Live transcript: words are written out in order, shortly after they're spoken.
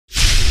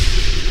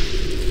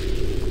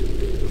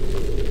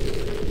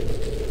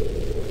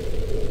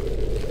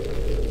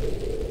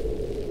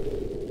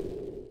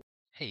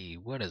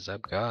What is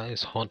up,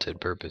 guys?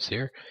 HauntedPurpose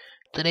here.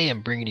 Today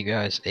I'm bringing you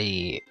guys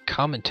a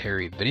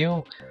commentary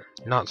video.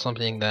 Not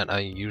something that I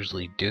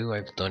usually do.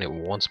 I've done it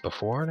once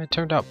before and it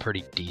turned out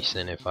pretty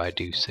decent, if I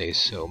do say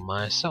so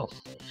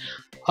myself.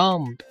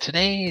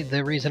 Today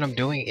the reason I'm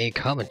doing a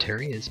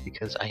commentary is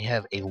because I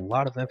have a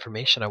lot of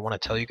information I want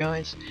to tell you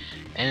guys,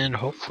 and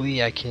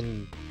hopefully I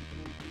can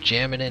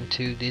jam it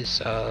into this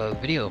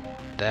video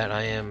that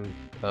I am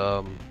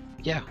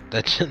yeah,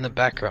 that's in the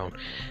background.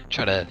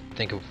 Try to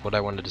think of what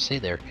I wanted to say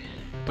there.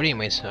 But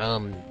anyways,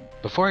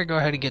 before I go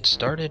ahead and get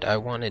started, I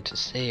wanted to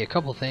say a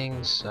couple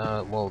things.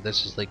 Well,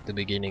 this is like the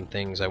beginning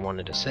things I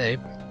wanted to say.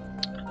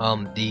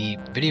 The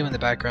video in the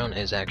background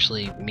is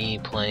actually me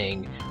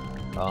playing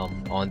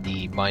on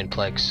the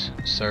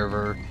Mineplex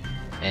server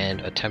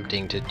and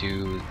attempting to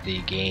do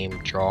the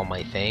game Draw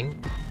My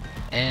Thing,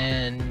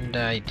 and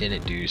I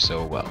didn't do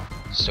so well.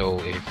 So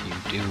if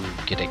you do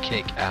get a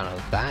kick out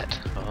of that,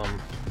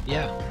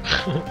 yeah,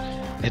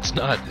 it's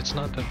not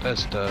the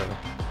best.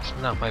 It's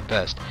not my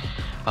best.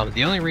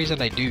 The only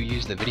reason I do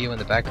use the video in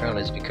the background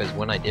is because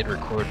when I did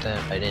record that,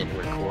 I didn't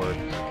record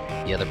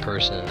the other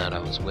person that I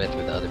was with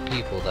or the other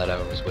people that I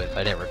was with.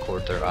 I didn't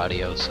record their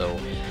audio, so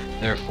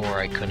therefore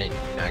I couldn't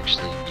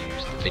actually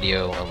use the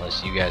video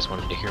unless you guys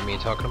wanted to hear me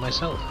talking to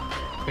myself,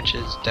 which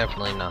is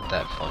definitely not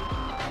that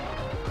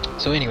fun.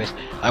 So anyways,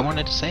 I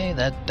wanted to say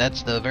that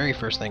that's the very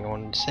first thing I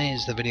wanted to say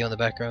is the video in the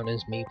background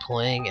is me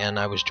playing, and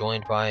I was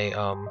joined by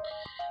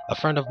a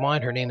friend of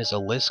mine. Her name is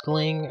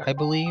Aliskling, I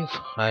believe.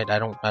 I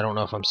don't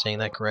know if I'm saying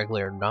that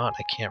correctly or not.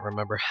 I can't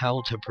remember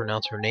how to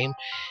pronounce her name,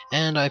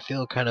 and I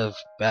feel kind of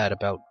bad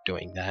about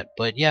doing that.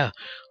 But yeah,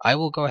 I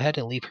will go ahead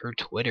and leave her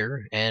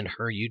Twitter and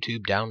her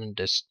YouTube down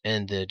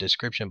in the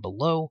description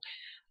below.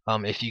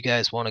 If you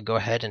guys want to go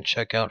ahead and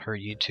check out her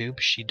YouTube,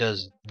 she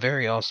does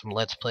very awesome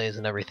Let's Plays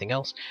and everything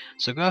else,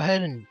 so go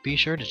ahead and be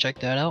sure to check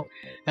that out.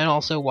 And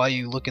also, while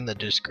you look in the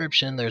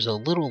description, there's a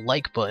little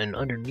like button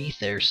underneath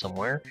there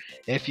somewhere.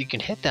 If you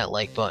can hit that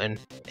like button,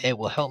 it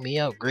will help me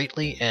out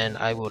greatly, and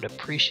I would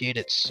appreciate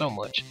it so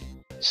much.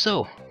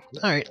 So,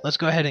 alright, let's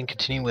go ahead and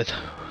continue with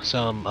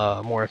some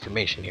more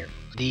information here.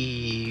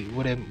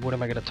 What am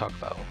I going to talk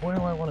about? What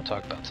do I want to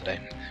talk about today?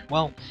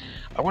 Well,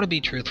 I want to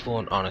be truthful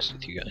and honest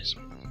with you guys.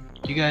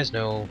 You guys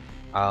know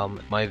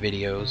my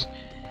videos.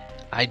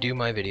 I do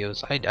my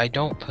videos. I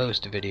don't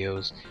post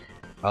videos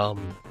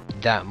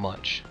that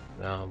much.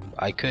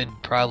 I could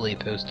probably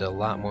post a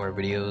lot more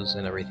videos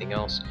and everything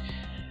else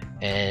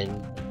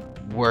and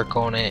work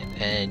on it.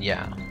 And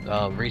yeah,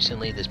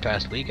 recently this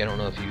past week, I don't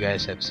know if you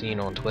guys have seen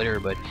on Twitter,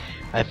 but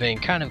I've been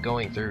kind of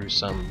going through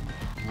some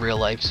real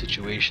life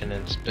situation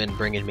and it's been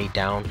bringing me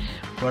down,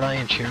 but I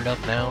am cheered up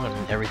now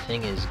and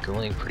everything is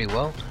going pretty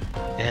well,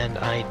 and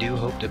I do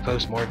hope to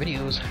post more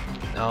videos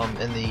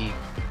in the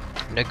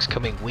next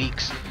coming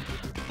weeks.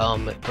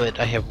 But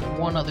I have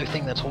one other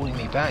thing that's holding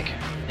me back,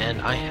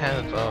 and I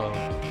have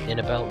in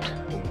about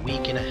a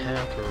week and a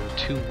half or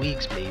 2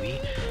 weeks maybe,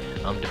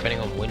 depending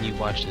on when you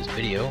watch this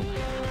video,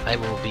 I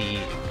will be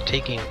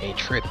taking a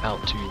trip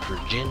out to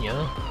Virginia.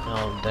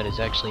 That is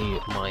actually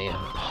my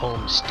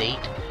home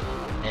state.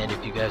 And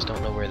if you guys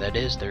don't know where that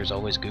is, there's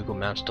always Google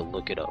Maps to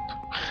look it up.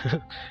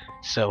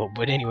 So,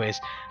 but anyways,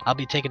 I'll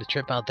be taking a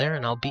trip out there,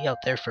 and I'll be out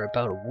there for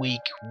about a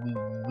week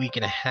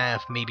and a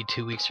half, maybe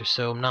 2 weeks or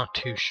so. I'm not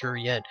too sure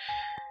yet.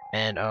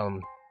 And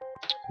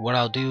what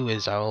I'll do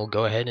is I'll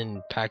go ahead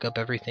and pack up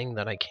everything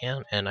that I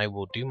can, and I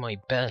will do my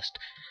best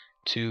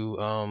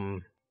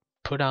to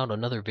put out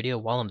another video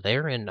while I'm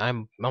there. And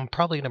I'm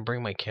probably gonna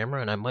bring my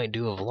camera, and I might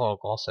do a vlog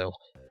also.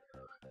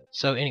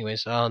 So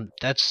anyways,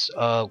 that's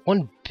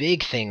one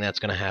big thing that's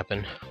gonna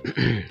happen.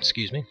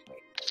 Excuse me.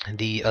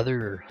 The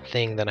other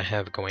thing that I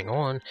have going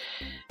on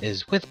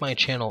is with my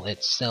channel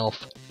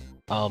itself.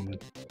 I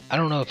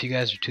don't know if you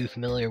guys are too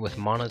familiar with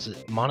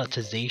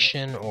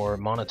monetization or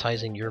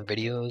monetizing your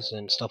videos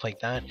and stuff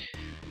like that.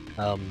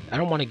 I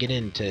don't want to get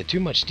into too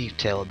much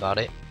detail about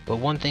it, but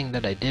one thing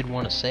that I did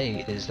want to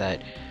say is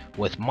that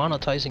with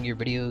monetizing your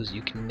videos,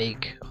 you can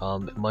make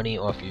money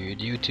off your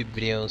YouTube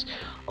videos.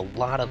 A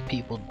lot of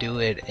people do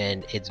it,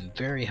 and it's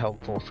very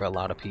helpful for a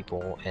lot of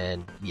people.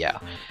 And yeah,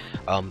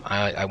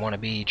 I want to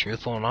be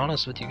truthful and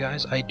honest with you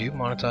guys. I do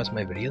monetize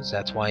my videos.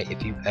 That's why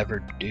if you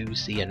ever do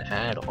see an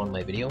ad on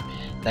my video,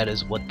 that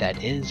is what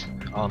that is.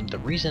 The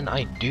reason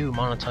I do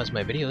monetize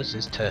my videos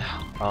is to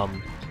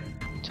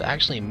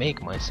actually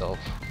make myself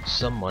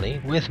some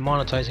money with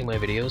monetizing my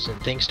videos. And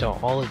thanks to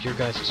all of your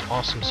guys'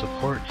 awesome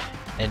support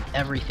and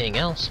everything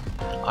else,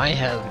 I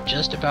have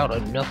just about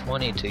enough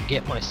money to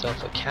get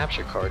myself a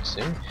capture card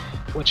soon,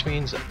 which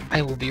means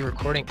I will be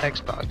recording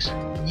Xbox.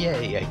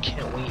 Yay, I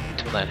can't wait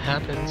until that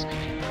happens.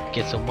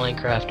 Get some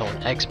Minecraft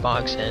on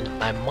Xbox, and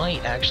I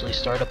might actually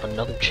start up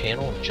another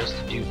channel just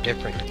to do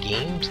different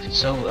games.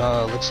 So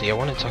let's see, I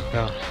want to talk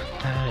about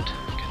that.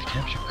 Got the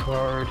capture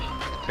card,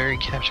 the very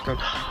capture card.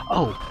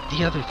 Oh,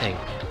 the other thing,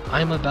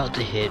 I'm about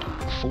to hit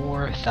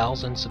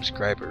 4,000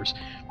 subscribers.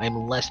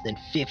 I'm less than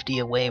 50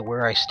 away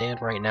where I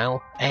stand right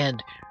now,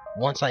 and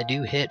once I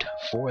do hit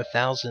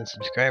 4,000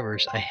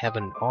 subscribers, I have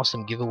an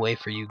awesome giveaway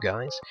for you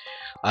guys.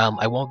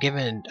 I won't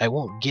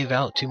give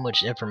out too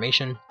much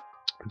information,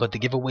 but the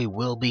giveaway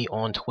will be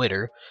on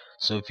Twitter.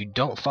 So if you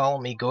don't follow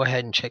me, go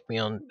ahead and check me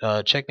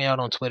out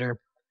on Twitter.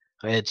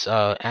 It's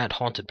at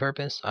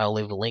HauntedPurpose. I'll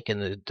leave a link in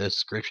the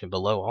description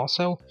below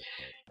also.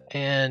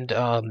 And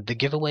the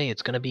giveaway,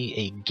 it's going to be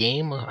a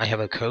game. I have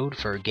a code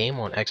for a game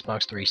on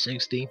Xbox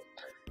 360.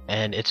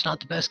 And it's not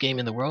the best game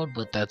in the world,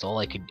 but that's all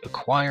I could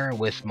acquire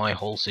with my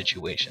whole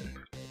situation.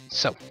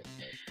 So,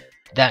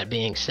 that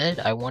being said,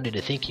 I wanted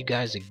to thank you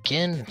guys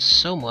again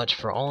so much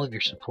for all of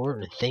your support,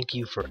 and thank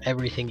you for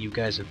everything you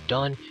guys have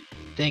done.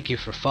 Thank you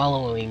for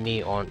following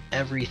me on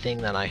everything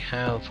that I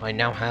have. I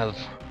now have,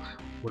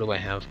 what do I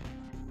have?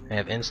 I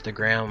have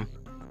Instagram,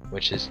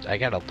 which is, I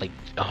got like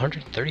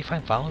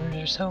 135 followers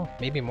or so,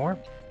 maybe more.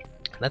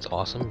 That's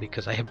awesome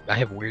because I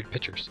have weird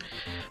pictures.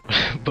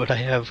 But I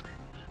have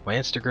my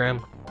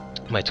Instagram,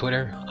 my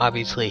Twitter,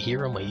 obviously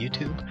here on my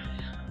YouTube.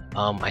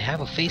 I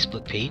have a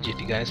Facebook page if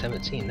you guys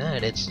haven't seen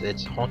that.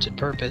 It's Haunted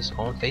Purpose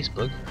on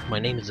Facebook. My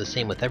name is the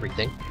same with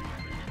everything.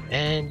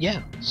 And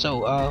yeah,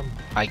 so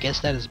I guess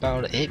that is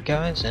about it,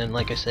 guys. And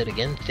like I said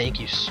again, thank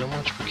you so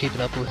much for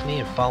keeping up with me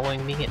and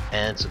following me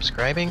and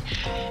subscribing.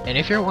 And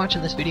if you're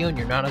watching this video and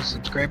you're not a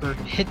subscriber,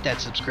 hit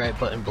that subscribe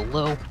button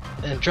below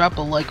and drop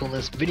a like on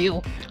this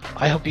video.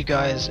 I hope you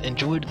guys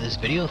enjoyed this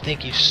video.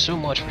 Thank you so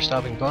much for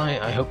stopping by.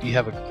 I hope you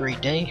have a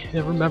great day.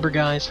 And remember,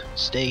 guys,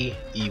 stay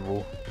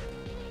evil.